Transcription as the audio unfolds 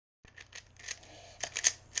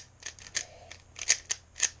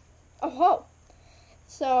whoa.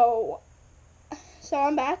 So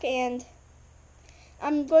I'm back, and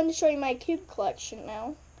I'm going to show you my cube collection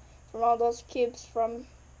now, from all those cubes from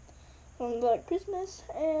the Christmas,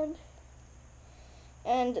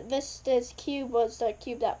 and this cube was the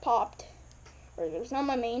cube that popped, or it was not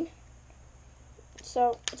my main.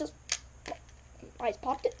 So I just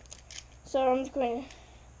popped it. So I'm just going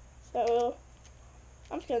to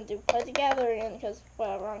do play together again, because we're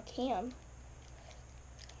on cam.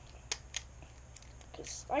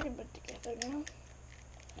 Because I can put it together now.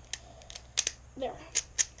 There.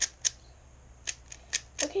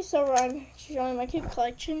 Okay, so I'm showing my cube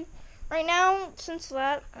collection. Right now, since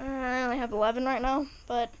that, I only have 11 right now,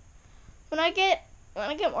 but when I get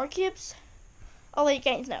more cubes, I'll let you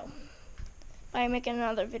guys know by making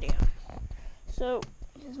another video. So,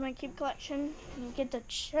 this is my cube collection. Get the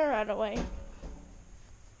chair out of the way.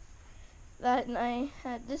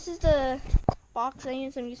 This is the box I'm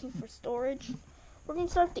using for storage. We're going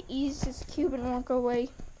to start with the easiest cube and work our way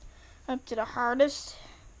up to the hardest.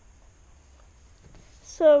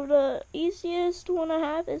 So the easiest one I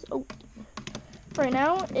have is, right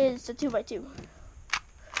now, is the 2x2.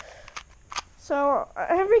 So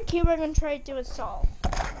every cube I'm going to try to do is solve.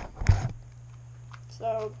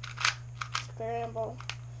 So, for example,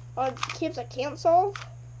 cubes I can't solve,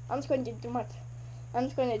 I'm just going to do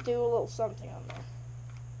a little something on there.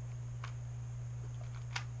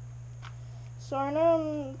 So right now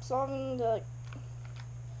I'm solving the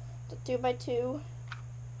 2x2.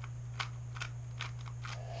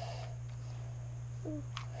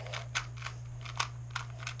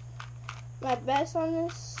 My best on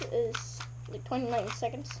this is like 29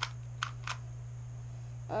 seconds.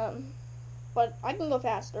 But I can go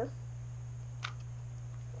faster.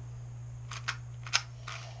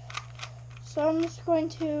 So I'm just going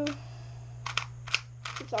to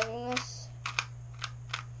keep solving this.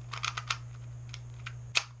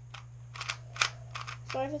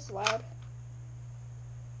 Sorry if it's loud.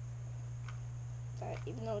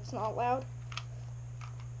 Even though it's not loud.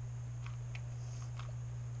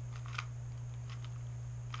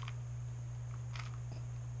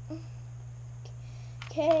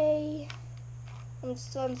 Okay. I'm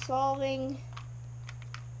done solving.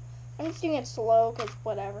 I'm just doing it slow because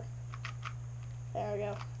whatever. There we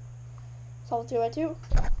go. Solve 2x2.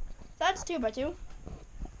 That's 2x2.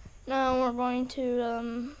 Now we're going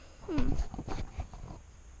to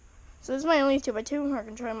So this is my only 2x2. We're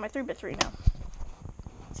going to try my 3x3 now.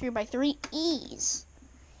 3x3 ease.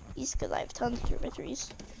 Ease because I have tons of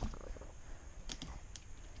 3x3s.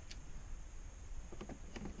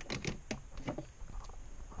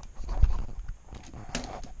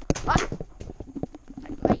 Ah!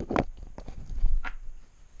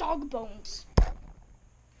 Dog bones.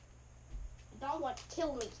 The dog wants to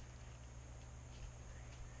kill me.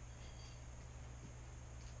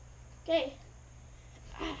 Okay.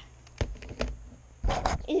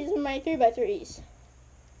 These are my 3x3s.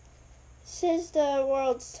 This is the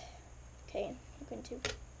world's... Okay, I'm going to...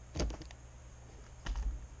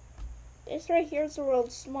 This right here is the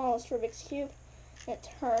world's smallest Rubik's Cube. And it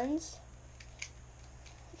turns.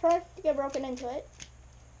 If I to get broken into it,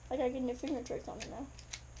 I gotta get new finger tricks on it now.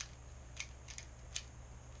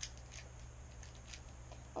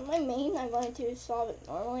 On my main, I'm going to solve it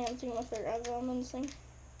normally. I'm taking my figure out on this thing.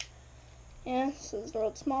 Yeah, this is the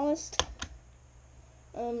world's smallest.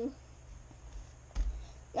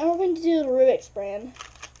 Now we're going to do the Rubiks brand.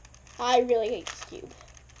 I really hate this cube.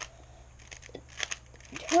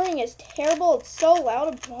 Turning is terrible. It's so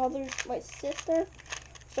loud. It bothers my sister.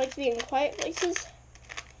 She likes to be in quiet places.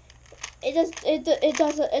 It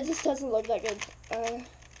just doesn't look that good.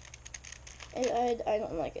 I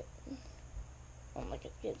don't like it. I don't like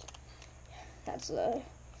it. That's the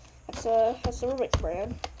Rubiks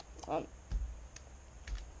brand.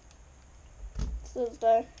 This is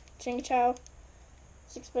the Ching Chow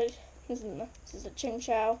 6x. This is the Ching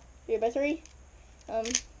Chow 3x3.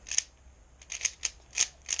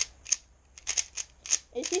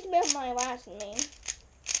 It used to be on my last main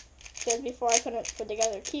because before I couldn't put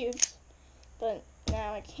together cubes, but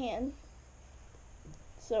now I can.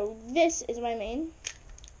 So this is my main.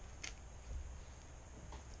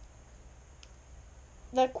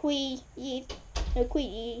 The Kui Yi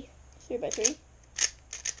 3x3.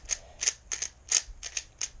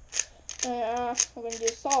 We're going to do a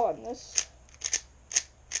saw on this.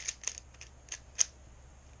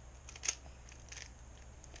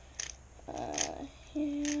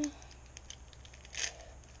 Yeah.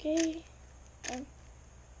 Okay.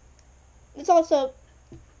 It's also,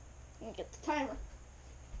 let me get the timer.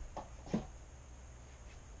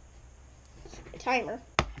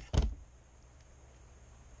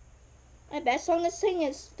 My best on this thing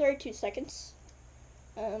is 32 seconds.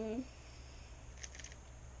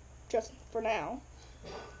 Just for now.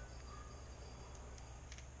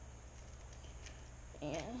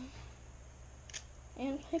 Yeah.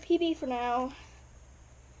 And my PB for now.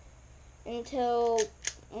 Until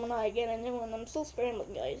when I get a new one. I'm still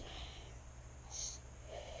scrambling, guys.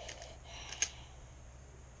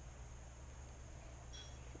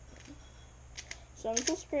 So I'm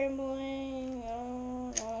still scrambling.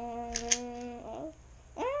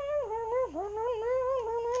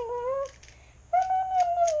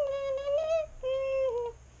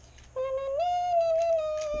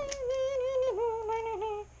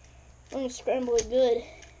 I'm gonna scramble it good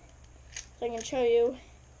so I can show you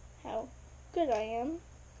how good I am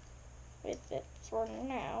with it for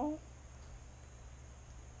now.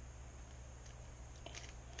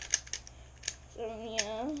 So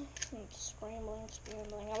yeah, I'm scrambling.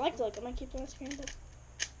 I like the look of my keep on scrambling.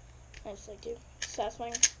 I just like to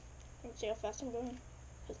satisfying. You can see how fast I'm going.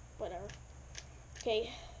 Whatever.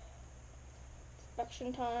 Okay.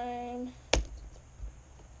 Inspection time.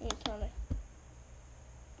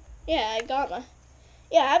 Yeah, I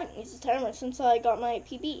haven't used the timer since I got my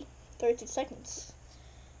PB. 32 seconds.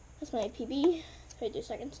 That's my PB. 32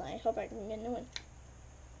 seconds. I hope I can get a new one.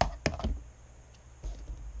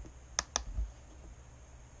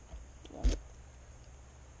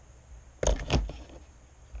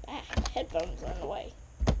 Headphones are in the way.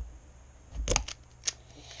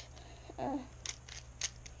 Ah.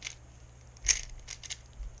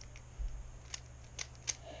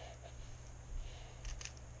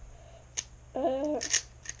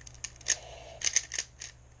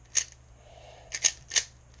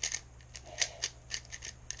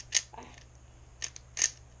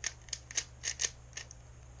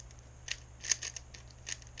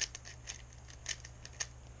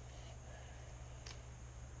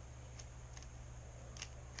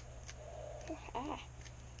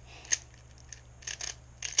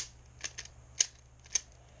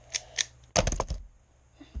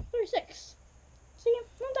 36. See,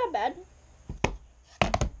 not that bad.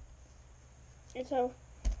 And so,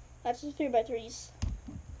 that's the 3x3s.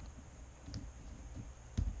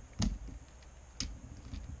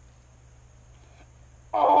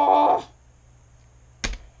 Oh!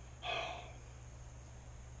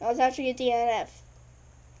 I was actually a DNF.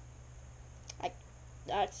 I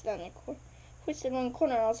accidentally twisted one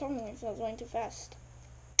corner. I was going too fast.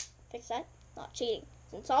 Fix that? Not cheating.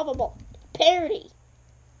 It's unsolvable. Parody.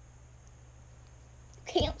 You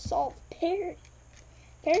can't solve parody.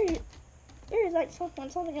 Parody is like when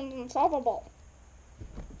something is unsolvable.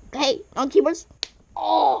 Okay, on keyboards.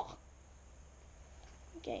 Oh!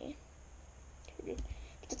 Okay.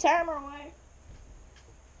 Put the timer away.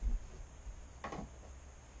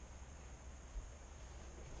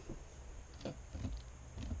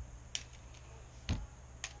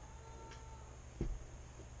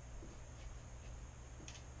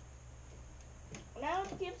 Now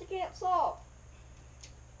the cubes I can't solve.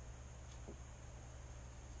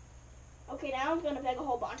 Okay, now I'm gonna pick a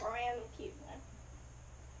whole bunch of random cubes.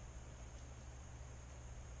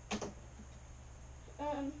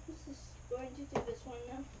 This is going to do this one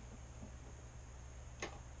now.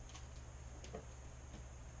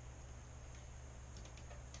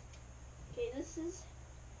 Okay, this is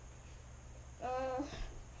I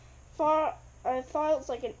thought it was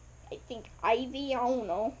like I think ivy. I don't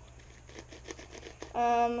know.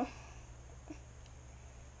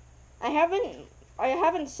 I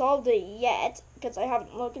haven't solved it yet because I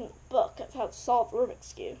haven't looked in the book of how to solve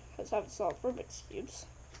Rubik's Cube. Because I haven't solved Rubik's Cubes.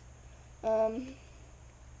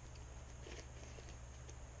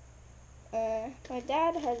 My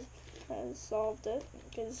dad has solved it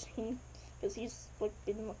because he's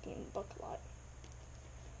been looking in the book a lot.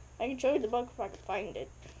 I can show you the book if I can find it.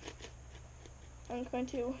 I'm going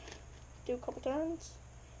to do a couple turns,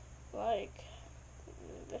 like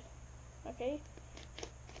okay.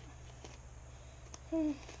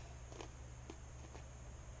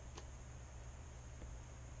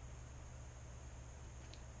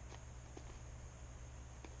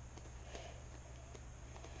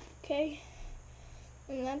 Okay,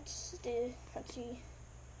 and that's the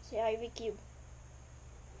ivy cube.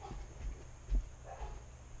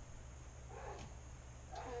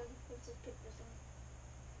 Let's just pick this one.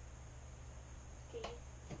 Okay,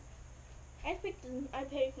 I picked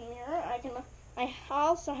the mirror. I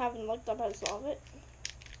also haven't looked up how to solve it.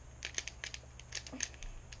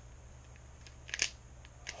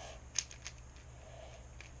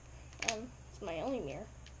 It's my only mirror.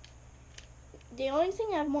 The only thing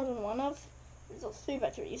I have more than one of is those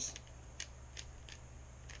 3x3s.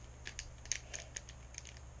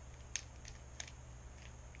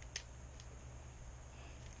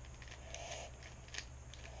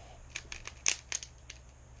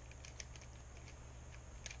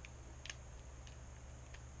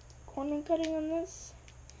 corner cutting on this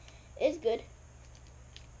is good.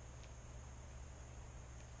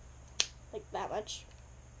 Like that much.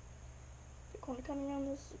 The corner cutting on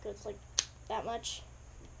this goes like that much.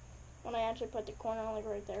 When I actually put the corner like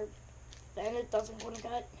right there, then it doesn't corner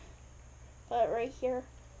cut. But right here,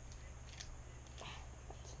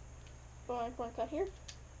 corner cut here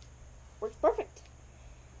works perfect.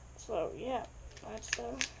 So yeah, that's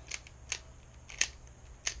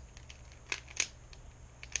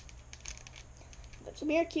a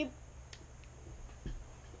mirror cube.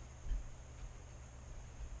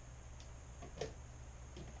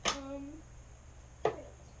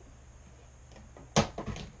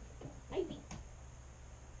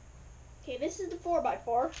 Okay, this is the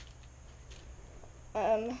 4x4.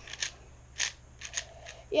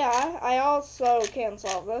 Yeah, I also can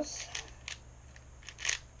solve this.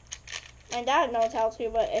 My dad knows how to,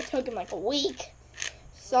 but it took him like a week to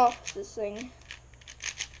solve this thing.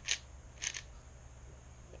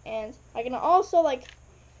 And I can also like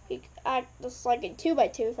act just like a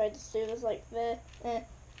 2x2 if I just do this like the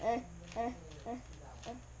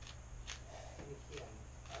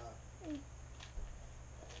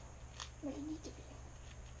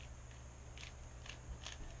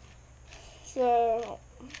So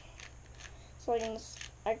I can just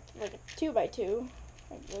act like a 2x2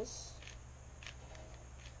 like this.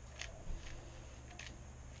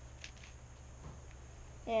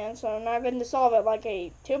 And so I'm not going to solve it like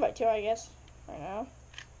a 2x2, I guess, right now.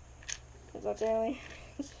 Because that's really,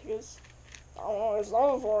 because I don't know what to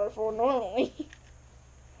solve for normally.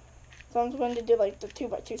 So I'm just going to do like the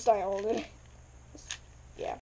 2x2 style of it.